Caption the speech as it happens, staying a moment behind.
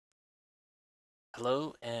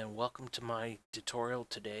Hello and welcome to my tutorial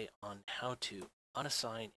today on how to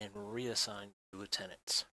unassign and reassign your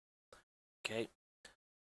lieutenants. Okay,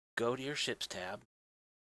 go to your ships tab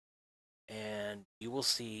and you will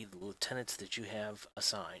see the lieutenants that you have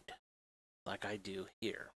assigned, like I do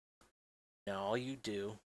here. Now all you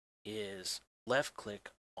do is left click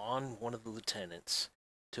on one of the lieutenants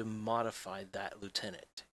to modify that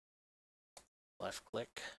lieutenant. Left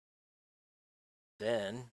click,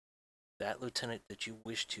 then that lieutenant that you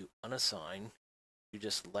wish to unassign, you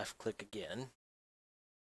just left click again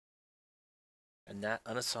and that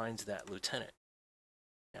unassigns that lieutenant.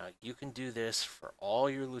 Now you can do this for all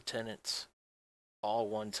your lieutenants all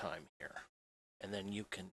one time here. And then you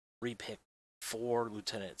can repick 4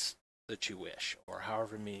 lieutenants that you wish, or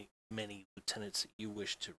however many lieutenants that you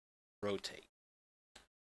wish to rotate.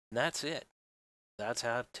 And that's it. That's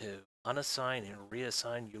how to unassign and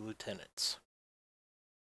reassign your lieutenants.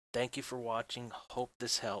 Thank you for watching. Hope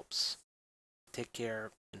this helps. Take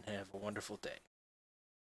care and have a wonderful day.